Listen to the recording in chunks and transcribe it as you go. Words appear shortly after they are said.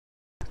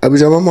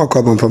Abuja mama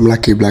kwa from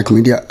Lucky Black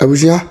Media.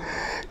 Abuja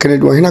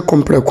Kennedy wahina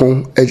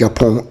komplekon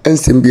Agyapong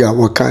ensembia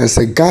waka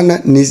say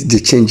Ghana needs the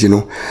change, you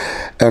know.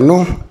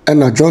 No,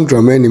 and John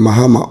Dramani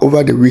Mahama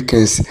over the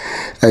weekends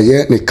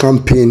the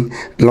campaign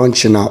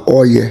launching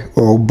all year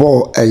or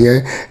ball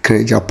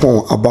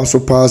Agyapong abaso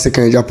pass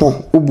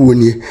Agyapong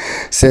ubuni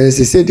says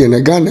he said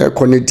in Ghana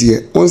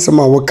konedie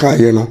onsama waka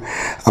you know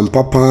and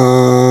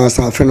papa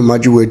sa feno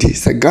majuwedi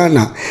say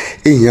Ghana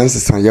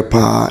enyanse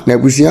yepa na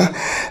abusia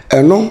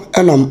no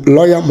and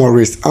lawyer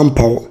Morris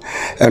Ampaw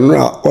and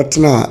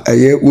otna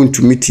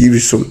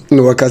Wontumi'S so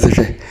no waka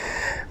se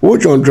wo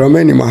John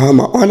Dramani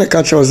Mahama one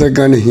catch us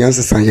Ghana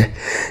hianse sanye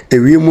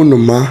ewie mu no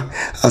ma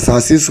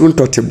asase so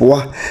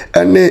ntoteboa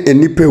ene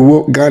enipe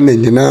wo Ghana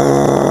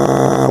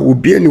nyina wo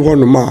bie ni ho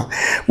no ma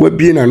wo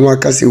bie na no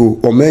akase wo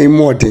oman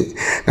modern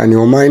na ne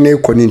oman na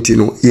ekonenti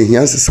no ye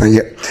hianse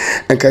sanye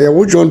enka ye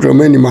wo John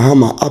Dramani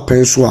Mahama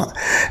apenso a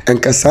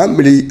enka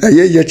samri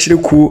ye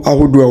chireku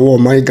ahodo a wo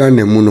oman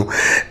Ghana mu no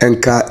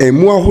enka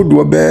emu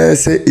ahodo be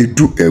se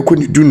edu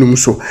ekoni dunum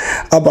so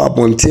aba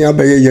abonten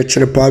abaye ye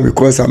chirepa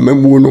because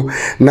amamu no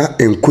na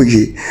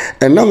enkoye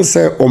enam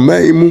se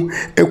omaimu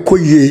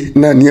ekoye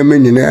na niam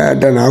nyina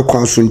da na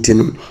akwa so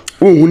ntinum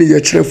ohuni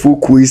ye kyerefo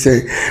kuyi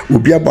se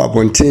obi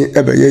ababonten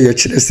ebeye ye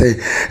kyere se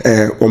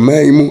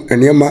omaimu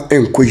eniama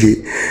enkoye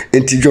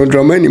enti John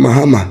Dramani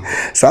Mahama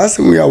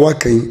saasem ya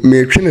wakan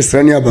metwe ne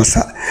srane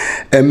abasa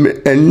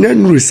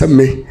ennanu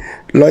resame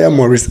lawyer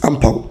Morris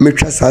Ampaw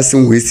metwa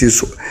saasem wesi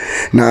so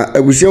na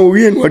abusia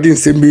wie no odi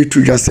nsem bi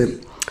tu dwasem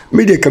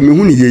media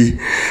kamehuni ye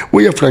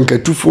wo ye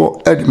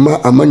frankatufo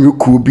edma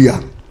amanyoku bia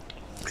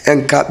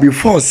enka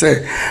before say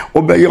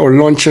obey your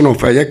launching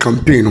of a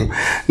campaign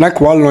na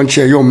kwa launch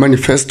your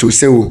manifesto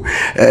say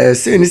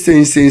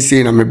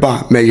say na me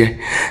ba meye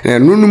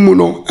nunu mu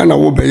no na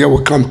wo be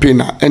your campaign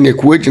na ene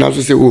kwa gina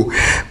so say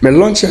me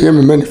launch your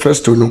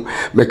manifesto no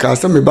me ka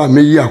say me ba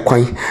me yi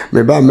akwan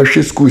me ba me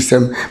hwe school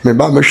sem me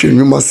ba me hwe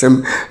nyuma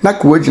sem na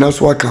kwa gina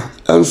so aka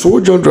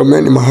enso John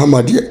Dramani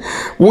Mahama de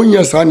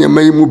wonya sa ne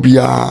mai mu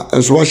bia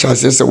enso wa sha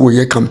say wo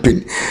ye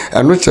campaign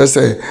eno che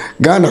say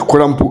Ghana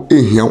korampo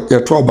ehia ye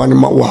to obane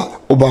ma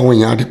oba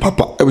wonya de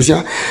papa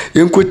ebusia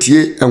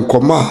yenkotie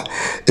enkoma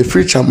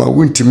efrichama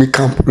Wontumi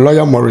camp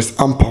lawyer Morris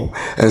Ampaw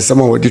and some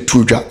of the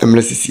tuja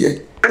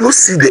emlesisie. I don't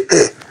see the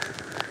air.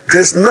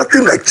 There's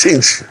nothing like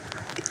change.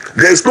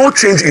 There is no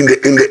change in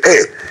the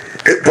air.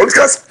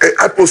 Political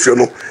atmosphere,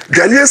 no.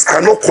 Ghanaians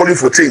are not calling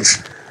for change.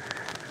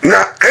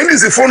 Now,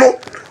 NDC for no,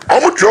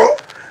 Omoto,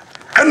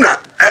 and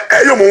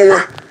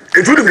Ayomo,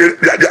 including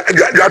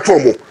the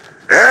Atomo,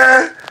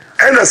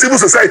 and the civil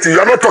society, you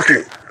are not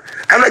talking.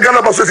 And the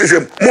Ghana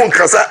Association,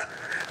 Monkasa,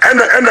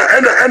 and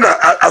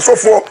a so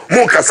for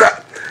Monkasa,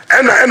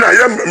 and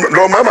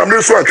Mama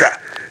Mriswanka,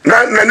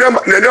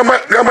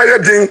 Nama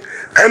Yadin,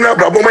 and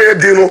Braboma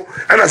Yadino,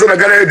 and I said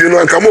Ghana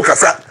Yadino and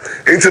Kamokasa.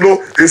 And you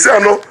know, they say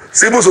no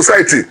civil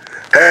society,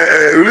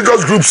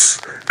 religious groups,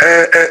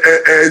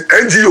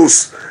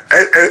 NGOs,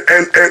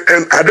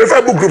 and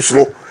identifiable groups,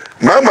 no.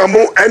 Mama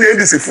Mo and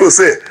NDC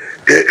say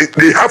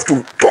they have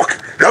to talk,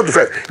 they have to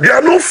fight. They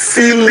are not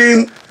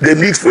feeling the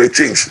need for a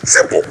change.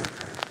 Simple.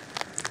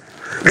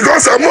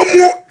 Because I'm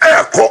more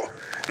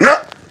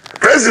now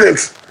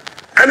president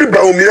and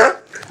Baumia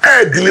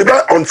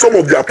deliver on some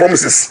of their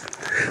promises.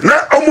 Now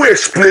I'm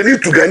explaining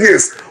to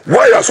Ghanaians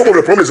why are some of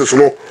the promises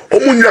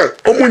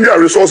omunya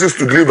resources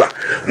to deliver.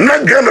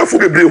 Now Ghana for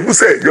the who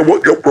say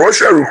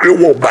Russia will create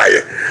war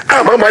by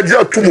Mama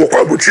Dia Tumo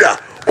Kwabutia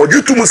or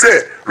Jitumu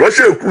say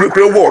Russia will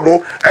create war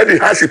no and the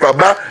hardship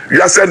about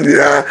Yasen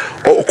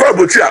or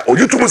Kwabutia or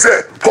Jitumu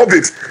say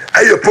COVID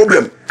a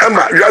problem.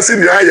 Ama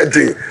Yasin ya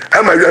thing.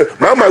 Ama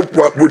Mama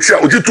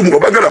Butia or Jitumu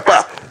Bagana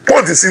pa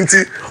politics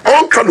inti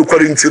all kind of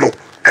quarantine.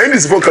 And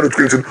this one kind of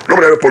creating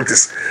no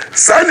politics.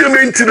 Sanya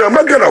maintina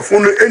magana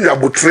phone enya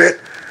botre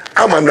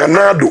ama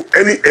nanado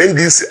any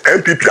NDC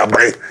MPP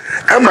abai.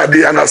 Ama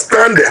they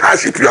understand the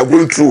hardship you are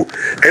going through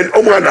and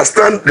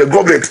understand the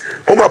government.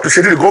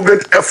 Appreciate the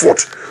government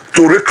effort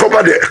to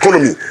recover the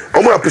economy.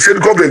 Appreciate the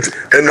government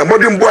and the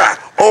modern boy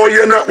all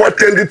yena what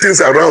tending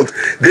things around.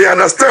 They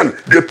understand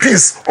the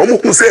peace.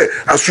 Who say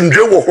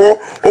asunje wo ho.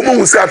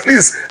 Who say at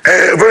least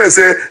very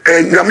say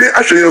nyame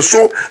ahwe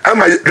so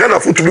ama Ghana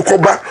for to be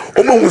koba.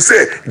 Who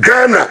say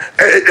Ghana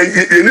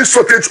any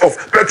shortage of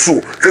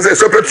petrol. Say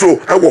so petrol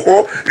wo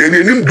ho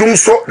any dum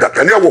so that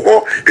ania wo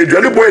ho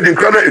eduane boy din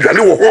krana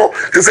eduane wo ho.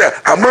 Say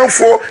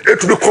amanfo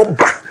to be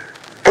koba.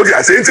 Okay,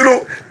 I say you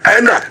know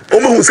and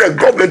who say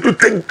government to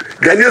take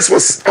Ghanaians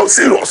was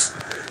serious.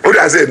 Okay,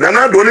 I say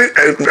Nana Doni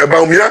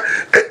Baumia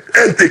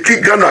and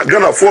take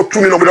Ghana for 2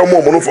 million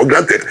more for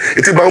granted.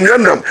 It's Baumia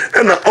nam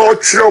and all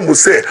children will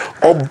say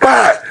or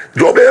buy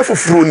the obey for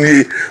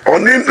Fruni or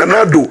name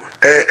Nanado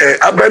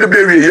Abadi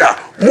Berry ya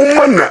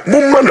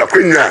Mumana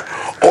Quenya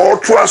or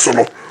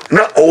Tuasono.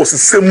 Na o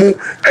sisemu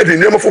e di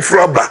name for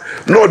fraba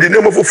no di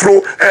name for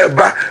fro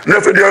ba na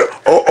fe de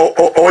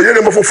o ye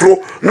name for fro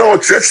na o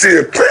church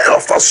prayer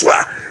of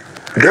aswa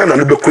Ghana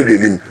no be ko de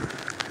nim.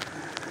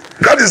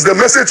 That is the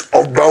message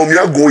of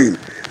Baumia going.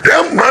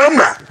 Then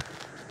Mama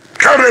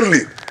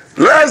currently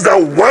less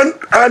than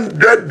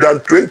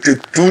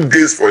 122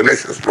 days for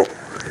elections.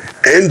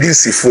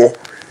 NDC for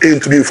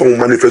into the informal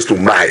manifesto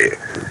Maye.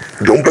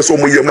 Don't pass on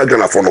my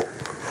Yamagana for no.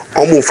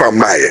 Almost from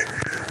Maye.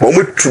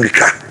 Omo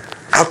Trubika.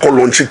 Ako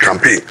launching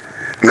campaign.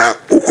 Now,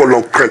 Uko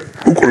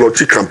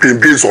launching campaign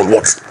based on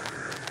what?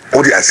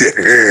 What do I say?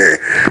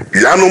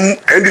 Yanum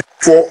NDC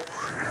for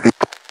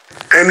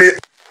any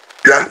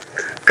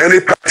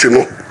party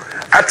no.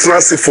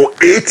 Atlantic for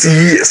 8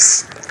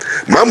 years.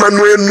 Mama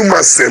Noe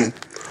Numasem.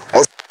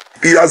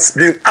 He has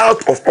been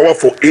out of power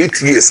for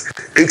 8 years.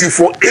 And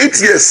for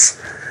 8 years,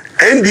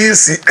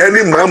 NDC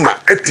any mama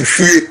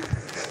etifie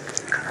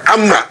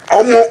ama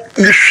omo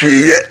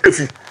nihwe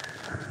efi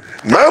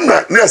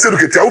mama ne ase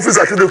duketia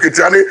office ase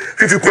duketia ne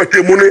fifi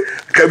kwete mu ne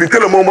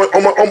kabitele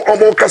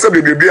omo kasa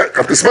bebebia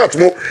Captain Smart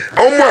mo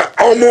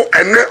omo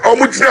ene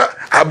omo jina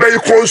abai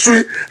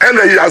konsu and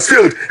he has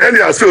failed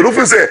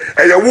office e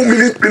wo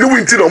mini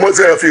winti no mo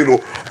say fail no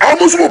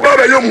omo so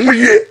baba yom hu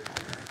ye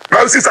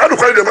ba sis adu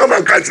kwale de mama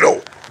nka kire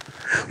o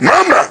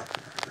mama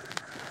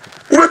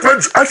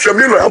ubet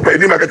ashami no help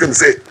any market him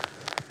say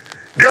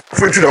get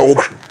winti na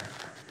oba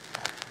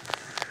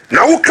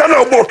now who can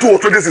about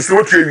 2016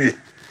 what you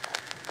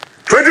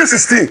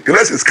 2016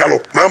 elections cano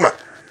mama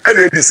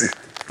NDC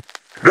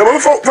the one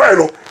for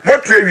final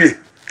what you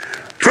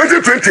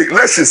 2020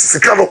 elections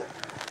cano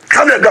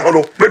Canada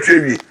hono what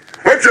you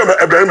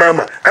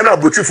mama and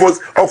abuti force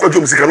okojo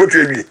musika what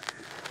you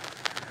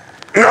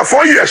na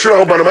 4 years sure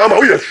about mama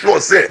we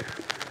sure say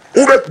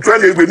who bet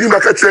plan we ni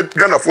market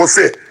Ghana for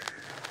say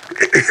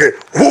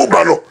who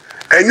bano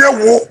enye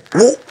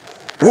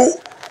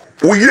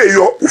wo ye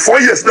yo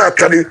 4 years na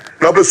kani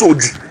na be so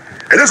di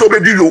and this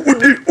obedi yo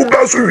udi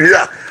uba so wi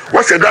a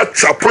what said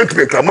that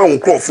appointment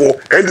amount call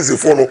for NDC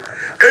for no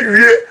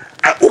ewie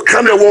o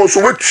kan e won so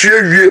we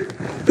tie wie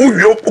o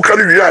kan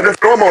wi a na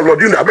ma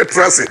lodi na be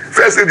trance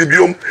first di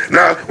biom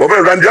na wo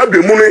be randi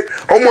abemu ne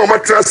o mo ma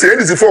trance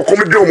NDC for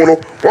come de o mo no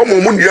o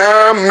mo mu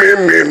ya me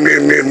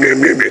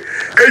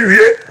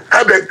ewie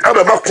abe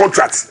ma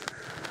contract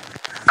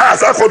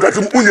as a contract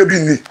unye bi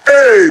ni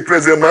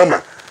president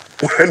mama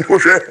when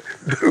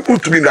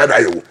Wontumi'S that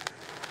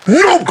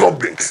no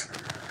government,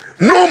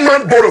 no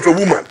man born of a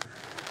woman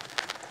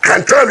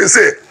can tell me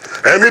say,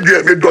 me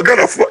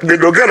dogana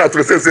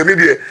to say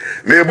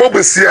me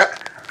bobo sia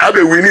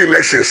abe winning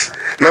elections.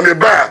 Na me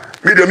ba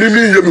me de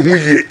mimi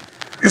ye.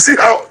 You see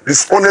how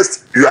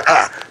dishonest you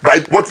are by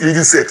what you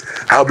even said.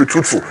 I'll be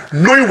truthful.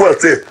 Knowing what I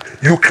say,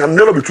 you can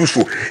never be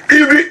truthful.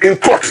 Even in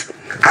court,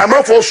 I'm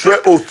not for swear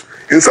oath.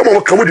 In some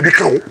of come to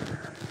become.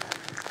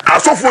 I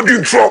saw for the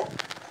intro.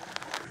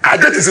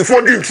 Identity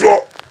for the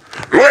intro,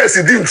 lawyers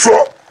the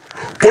intro,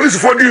 police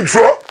for the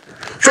intro,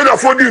 soldier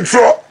for the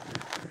intro,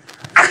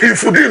 ahim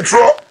for the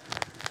intro.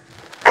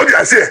 What do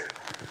I say?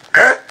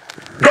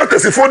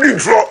 Doctors for the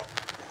intro.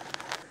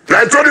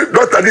 Now I told you,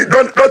 doctor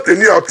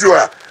near out to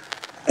her.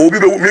 Obi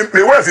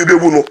me wife be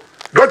no.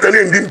 Doctor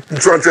near the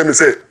intro and tell me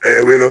say,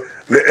 we no,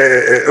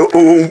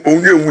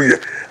 onye wuye.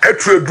 E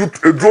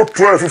draw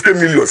 250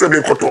 million. Say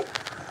me koto.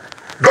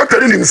 Doctor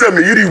near him say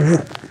me yiri wu.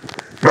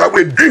 But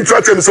we didn't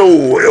try to say,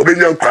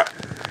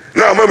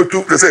 now, I'm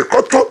to say,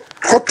 Koto,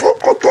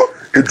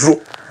 a draw.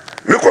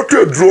 Me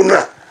koto a draw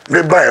now,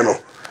 me buy no.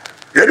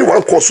 Yet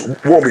one course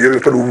warm here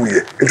for the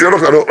way. Instead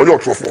of on your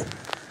trophy.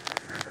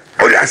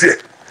 Oh, yeah, I say,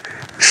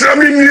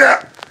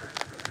 Shaminia,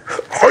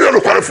 how you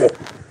look for?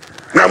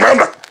 Now,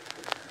 mama,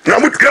 now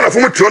we can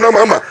afford to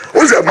mama.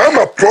 Who's that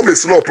mama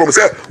promise? No promise.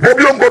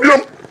 Bobium.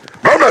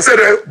 Mama said,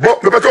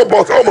 the better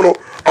about Omono.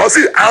 I'll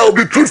see, I'll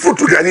be truthful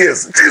to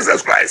Ghanaians.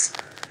 Jesus Christ.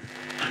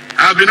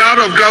 I've been out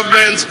of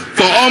government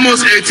for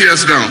almost 8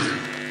 years now.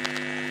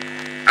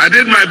 I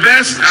did my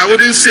best. I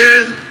wouldn't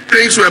say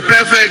things were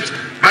perfect,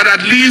 but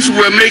at least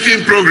we're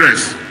making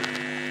progress.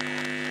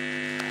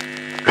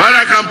 What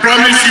I can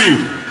promise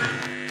you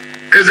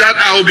is that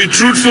I will be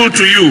truthful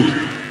to you.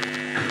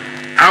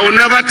 I will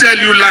never tell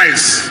you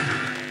lies.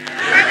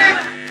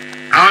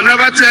 I will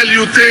never tell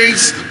you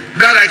things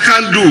that I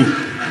can't do.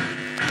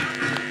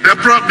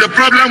 The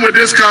problem with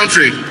this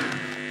country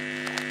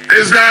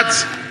is that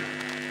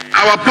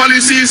our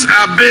policies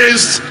are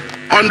based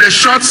on the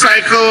short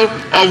cycle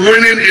of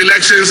winning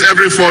elections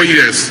every 4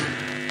 years.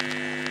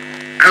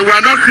 And we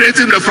are not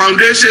creating the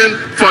foundation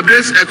for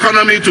this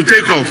economy to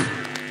take off.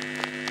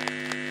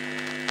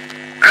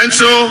 And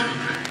so,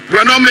 we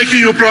are not making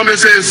you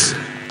promises.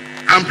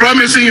 I'm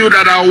promising you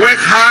that I'll work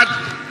hard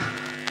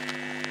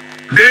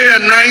day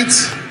and night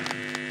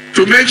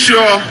to make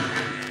sure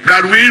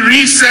that we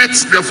reset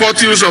the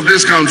fortunes of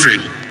this country.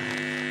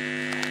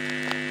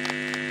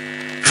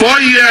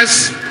 4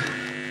 years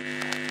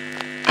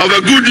of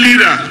a good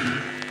leader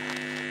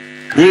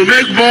will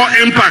make more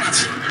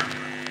impact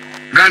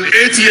than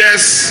 8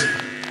 years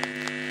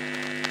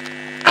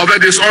of a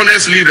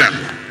dishonest leader.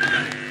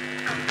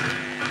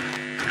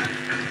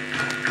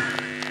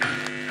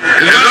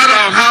 It's not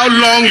about how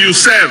long you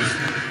serve.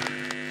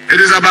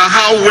 It is about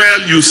how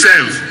well you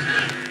serve.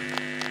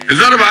 It's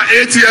not about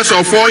 8 years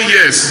or 4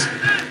 years.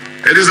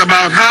 It is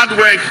about hard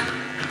work.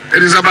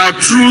 It is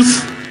about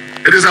truth.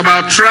 It is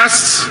about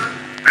trust.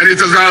 And it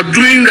is our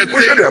doing the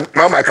thing.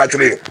 Mama, I catch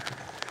it.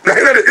 Now,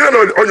 you know,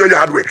 on your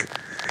hard work.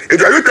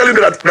 If are you telling me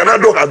that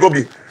Nanado has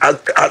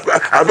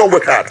not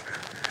worked hard?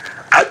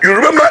 You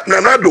remember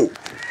Nanado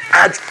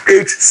at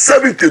age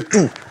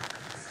 72.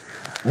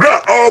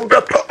 All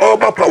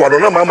power,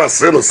 no Mama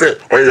said,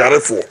 or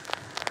Yarefo.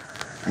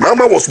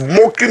 Mama was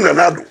mocking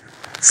Nanado.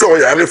 So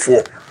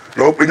Yarefo.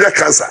 No, when you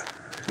cancer.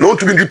 No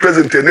to be the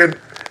president, and then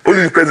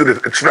only the president.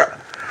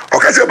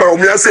 Okay, say,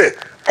 Baumia say,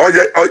 oh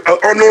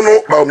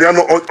no, Baumia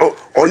no,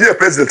 on your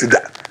president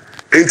that.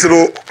 Ain't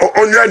no,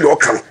 on your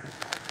color.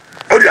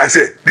 Oh, I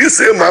say, this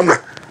same Mama,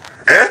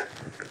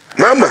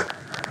 Mama,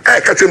 I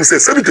catch him say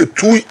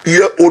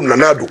 72-year-old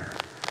Nanado.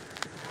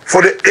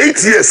 For the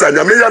 8 years, I am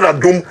a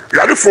dom,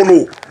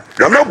 Yarifono,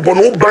 Yama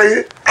Bono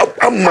by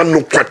a man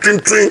no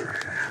quatinting.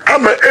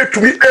 I'm a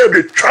to me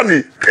every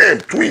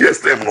 2 years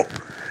term.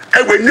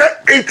 And when you're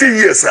 80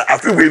 years, I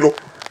feel we know,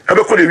 I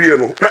don't call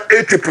it not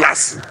 80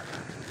 plus.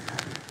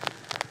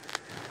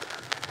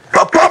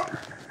 Papa,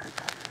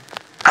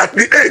 at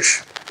the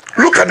age,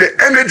 look at the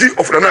energy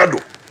of Ronaldo.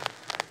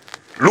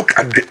 Look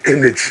at the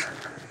energy.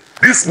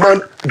 This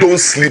man don't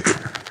sleep.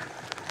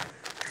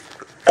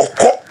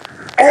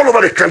 All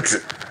over the country.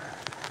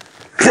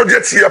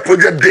 Project here,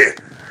 project there.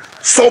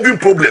 Solving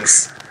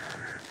problems.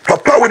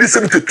 Papa with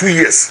 72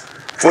 years.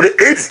 For the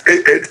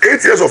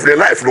 8 years of their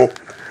life, no,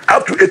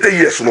 up to 80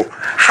 years, no.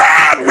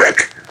 Hard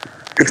work.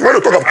 If you want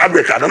to talk of hard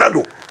work, I don't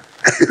know.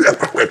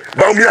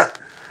 Baumia,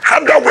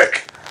 hard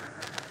work.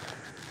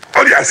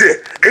 All I say,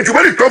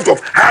 when it comes to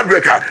hard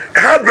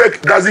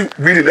work doesn't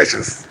win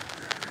elections.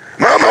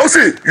 Mama, I'll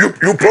say,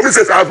 you promise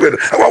us hard work.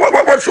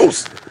 What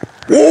shows?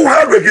 Who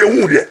hard work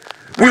you there?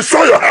 We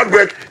saw your hard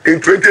work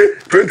in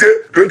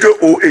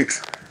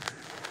 2008.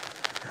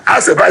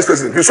 As a vice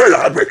president, we saw your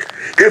hard work.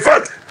 In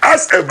fact,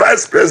 as a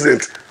vice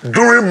president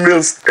during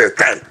Mills'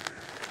 time,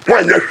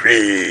 one year,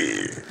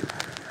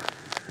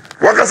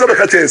 what can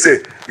somebody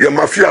say? You're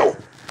mafia.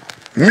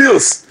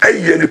 Mills,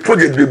 the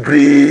project be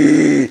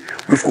brave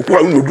with Kukua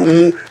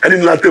and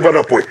in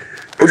Lantevana point.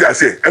 What I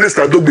say? And it's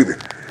not do baby.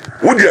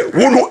 Would you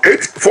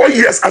 4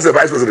 years as a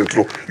vice president?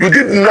 You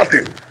did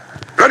nothing.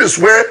 That is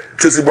where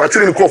Chelsea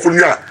Boateng in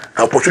California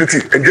an opportunity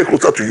and get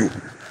closer to you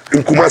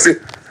in Kumasi.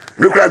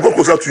 Look, I go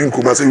closer to you in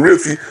Kumasi.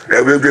 Refi,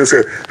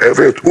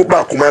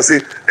 Uba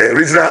Kumasi,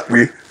 regional.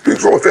 We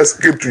first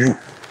came to you.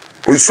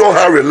 We saw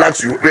how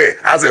relaxed you were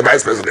as a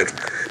vice president.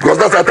 Because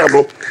that's that time,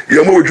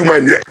 you're more with you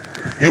mind here.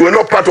 You were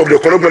not part of the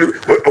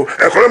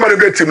economic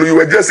management team. You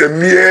were just a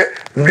mere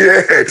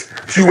head.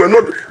 You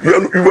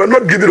were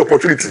not given the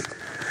opportunity.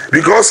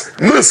 Because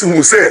Mills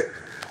will say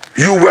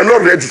you were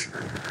not ready.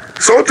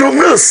 So to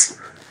Mills,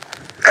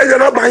 and you're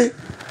not buying.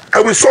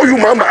 And we saw you,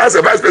 Mama, as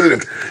a vice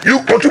president.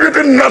 You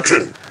contributed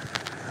nothing.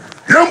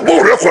 You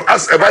both record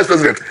as a vice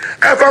president.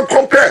 If I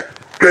compare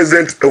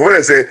President, when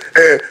I say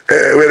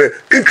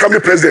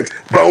incoming President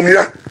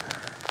Baumia,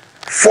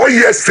 4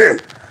 years term,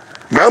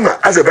 Mama,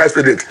 as a vice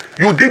president,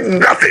 you did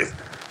nothing.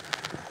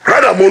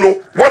 Rather,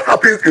 Mono, what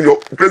happened in your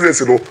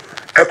presidency?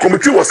 A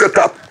committee was set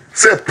up,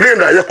 say, play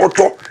na ye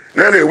koto,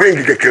 na ye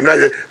wengi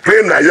kekenaye,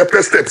 play na ye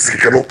press steps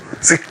kekeno,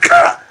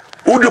 sika.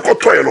 Who do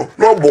you know?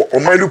 No, but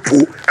on my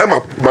pool,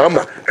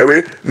 Mama,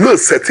 no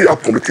setting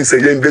up committee say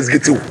you're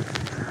investigating.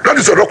 That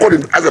is your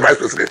record as a vice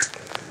president.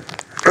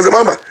 As a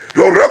Mama,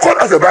 your record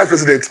as a vice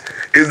president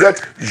is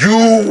that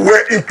you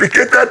were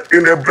implicated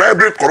in a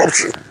bribery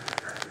corruption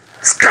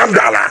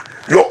scandal.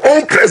 Your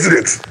own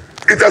president.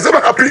 It has never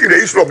happened in the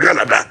history of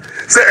Ghana.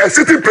 Say a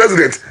sitting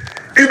president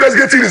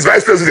investigating his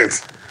vice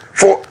president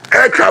for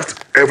aircraft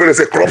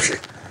corruption.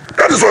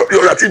 That is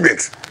your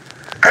achievement.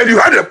 And you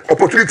had the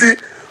opportunity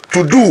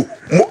to do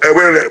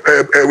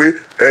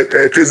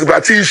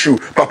Traceability issue.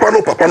 Papa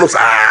no.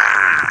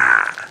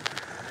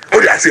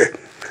 Oh, yeah, I say.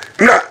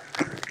 Now,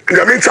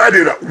 the main child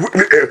here,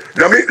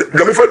 the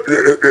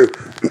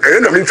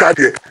main child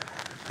here,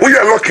 we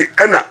are lucky,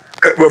 and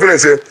we're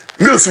say,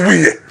 Mills,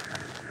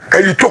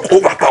 and you took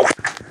over power.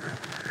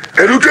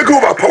 And you take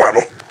over power,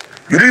 no?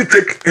 You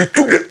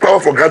took the power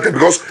for granted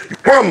because you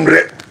weren't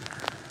ready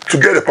to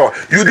get the power.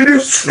 You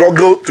didn't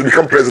struggle to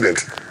become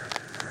president.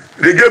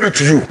 They gave it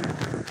to you.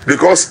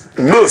 Because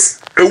Mills,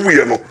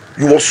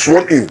 you were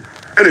sworn in,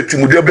 and the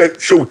Timu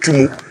showed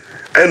Timu,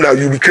 and now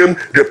you became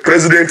the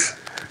president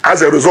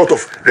as a result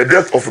of the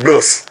death of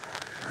Mills.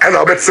 And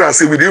I bet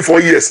say within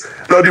 4 years,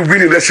 now the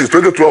winning elections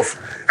 2012,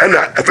 and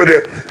I bet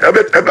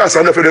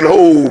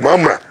oh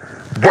Mama,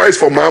 boys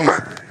for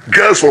Mama,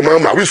 girls for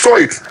Mama. We saw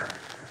it.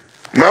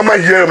 Mama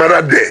here,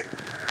 Mama there.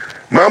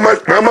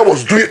 Mama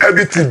was doing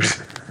everything.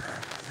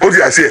 What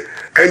did I say?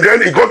 And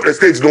then it got to the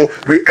stage,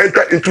 we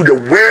enter into the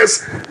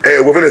worst, we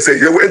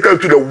enter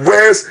into the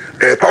worst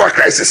power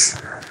crisis.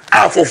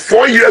 For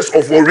 4 years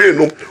of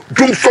rain,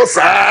 then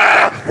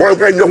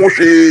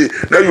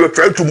you are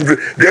trying to move it.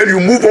 Then you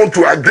move on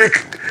to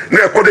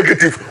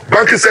negative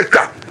banking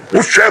sector.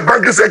 Which share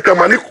banking sector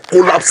money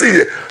collapse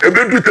here.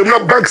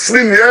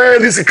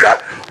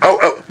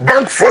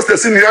 Bank first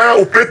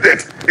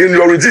operated in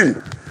your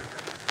regime.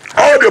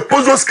 All the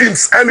puzzle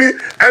schemes, any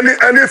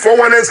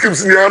 419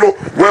 schemes in Yano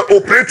were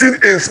operating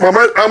in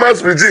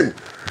Mahama's regime.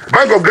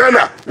 Bank of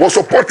Ghana was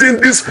supporting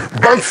this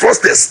bank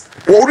fraudsters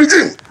for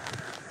regime.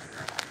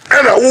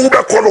 And I will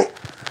back on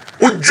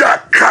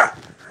Ujaka,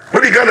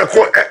 what the Ghana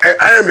call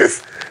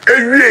IMF,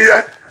 every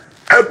year,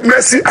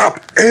 messing up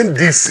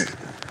NDC.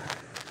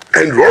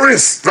 And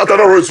Lawrence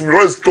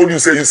told you,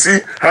 say, you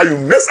see how you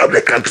mess up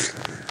the country.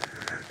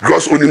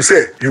 Because when him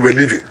say you were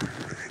leaving.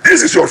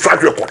 This is your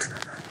track record.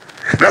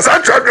 That's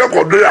our track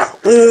record there.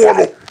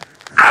 Oh,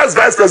 as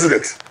vice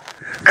president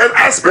and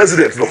as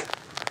president, no.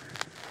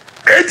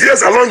 8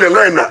 years along the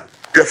line now,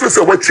 the first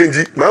of what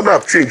changing, Mahama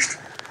have changed.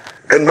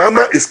 And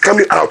Mahama is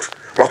coming out.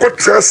 What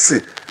chance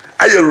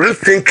are you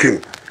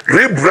rethinking,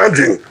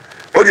 rebranding,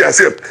 what do I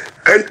say?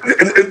 And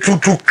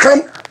to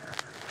come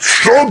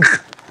strong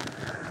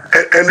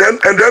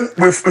and then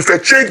with a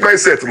change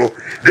mindset, no,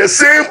 the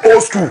same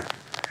old school,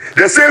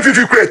 the same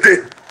Fifi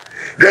Kwete,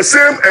 the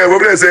same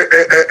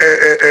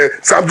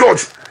Sam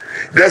George,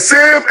 the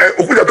same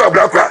Okujato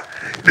Ablakwa,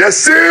 the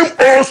same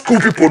old school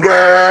people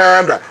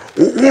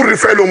who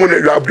refer no money,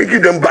 you are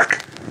bringing them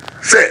back.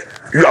 Say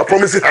you are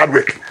promising hard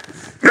work.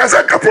 Now say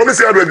I promise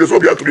hard work, there's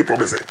what you have to be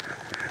promising.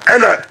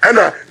 And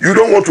you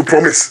don't want to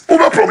promise.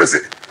 Over promise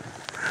it.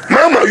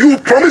 Mama, you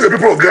promise the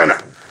people of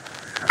Ghana.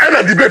 And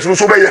a debate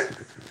was over here.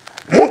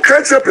 More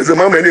cancer president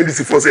Mama and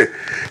NDC for say.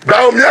 But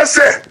I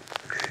say,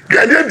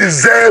 Ghanaians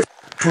deserve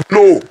to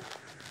know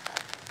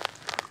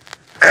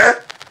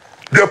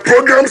the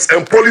programs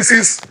and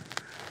policies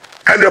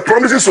and the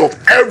promises of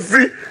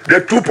the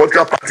two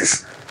political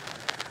parties.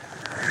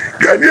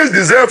 Ghanaians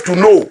deserve to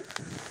know,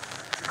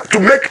 to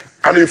make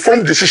an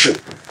informed decision.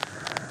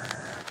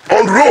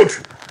 On road,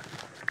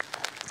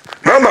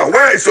 Mama,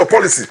 where is your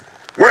policy?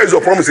 Where is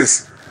your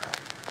promises?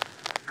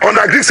 On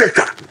the agri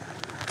sector,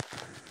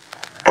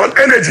 on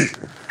energy,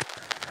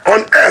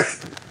 on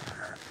earth,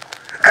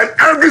 and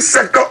every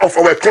sector of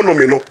our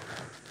economy, no.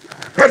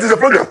 That is the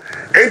program.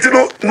 And you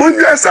know,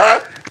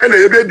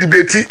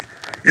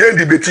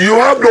 you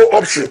have no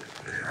option.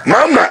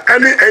 Mama,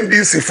 any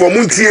NDC for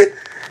Muntie,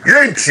 we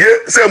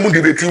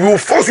will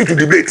force you to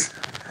debate.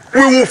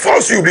 We will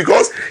force you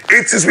because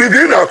it is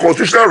within our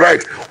constitutional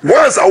right.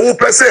 Once a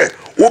woman say,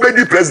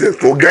 obey president,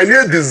 so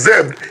Ghanaians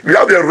deserve, we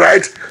have the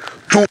right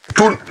to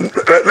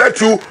let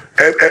you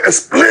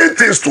explain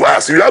things to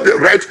us. You have the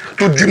right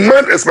to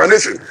demand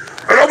explanation.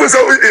 And obviously,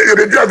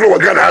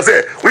 I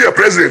say, we are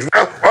president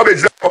now,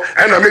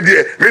 and I made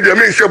the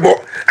main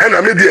shabo, and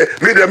I made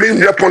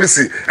the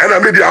policy, and I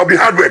made the I'll be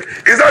hard work.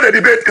 Is that a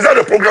debate? Is that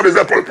a program? Is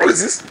that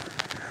policies?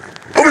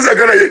 Obviously,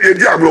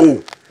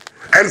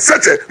 and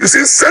such a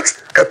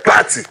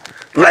party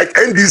like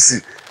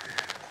NDC,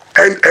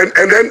 and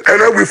then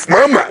with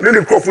Mama, then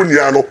the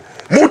Kofunyano,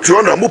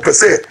 Motiona,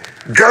 Mupese,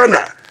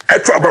 Ghana,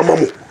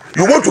 Etrabamamu.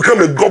 You want to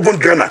come and govern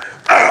Ghana?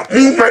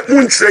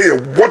 Moon say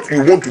what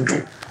you want to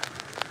do.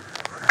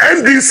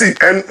 NDC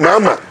and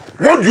Mama,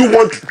 what do you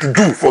want to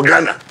do for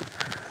Ghana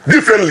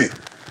differently?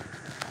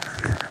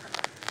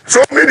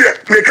 So maybe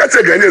may catch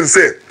a Ghanaian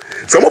say,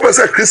 some people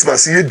say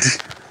Christmas ye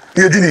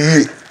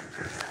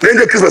then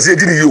the Christmas ye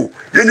didn't you.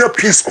 Then your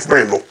peace of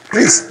mind, no.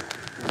 Please.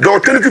 The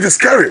alternative is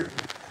carrying.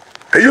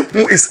 And you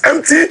is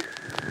empty.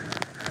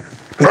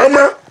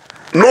 Mama,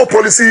 no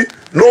policy,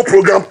 no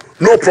program,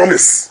 no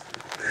promise.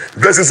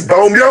 Versus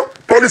Baumia,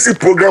 policy,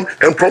 program,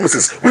 and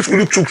promises. Which will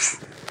you choose?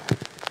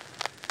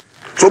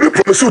 So we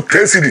promise you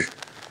 10 CD.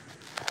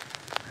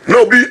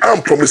 No be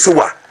promise you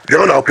what? They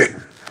are not pay.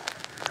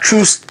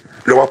 Choose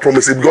your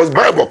promises because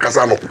Bible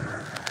Kasano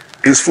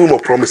is full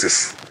of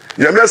promises.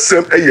 You are not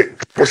same a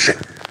portion.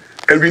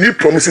 And we need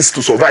promises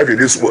to survive in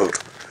this world.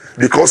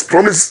 Because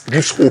promise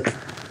gives hope.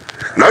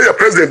 Now you're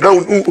president, now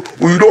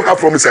you don't have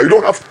promises. You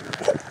don't have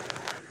hope.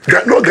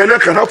 No Ghana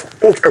can have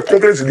hope and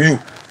confidence in you.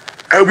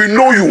 And we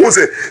know you won't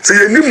say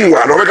you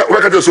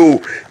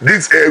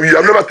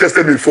have never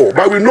tested before.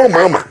 But we know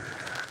Mama.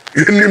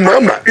 You need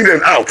Mama in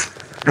and out.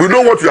 We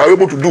know what you are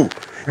able to do.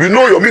 We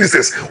know your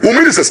ministers. Who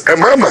ministers? And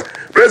Mama,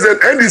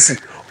 President NDC,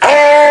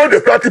 all the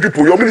party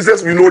people, your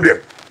ministers, we know them.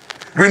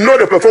 We know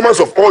the performance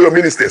of all your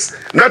ministers.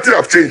 Nothing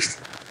have changed.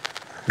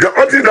 The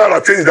only thing that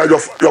have changed is that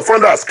your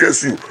father has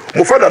cursed you.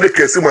 My father they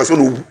curse my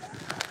son.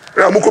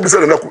 I'm going to say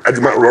that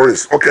Agyapong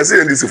Lawrence. Okay, say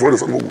NDC for the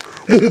son.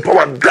 Mu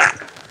power da.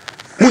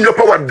 Mu your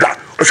power da.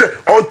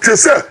 Until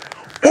say,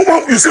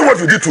 you see what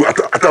you did to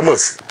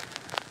Atamas,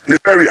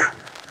 Nigeria,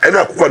 and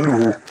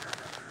Akwanuhu.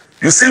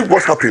 You see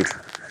what happened.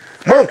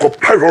 Man ko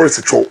pa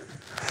Lawrence cho.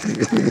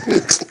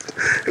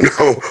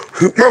 No,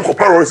 man ko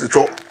pa Lawrence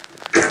cho.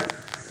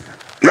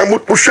 Na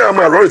mo share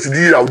ma Lawrence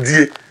di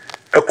audie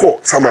eko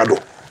samado.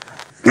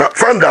 Na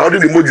find out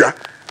the moja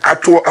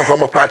ato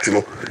ahama party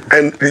no,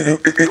 and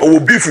it will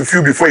beef with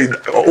you before you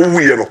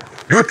know.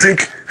 You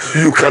think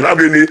you can have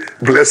any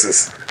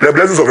blessings? The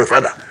blessings of your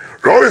father.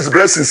 Lawrence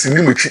blessings in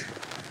Nimuchi.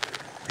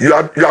 You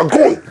are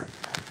gone.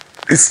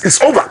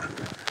 It's over.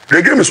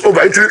 The game is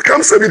over. Until it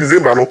comes 7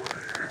 December, no.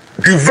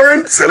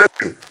 Divine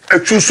selection. A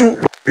chusu.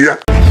 Yeah.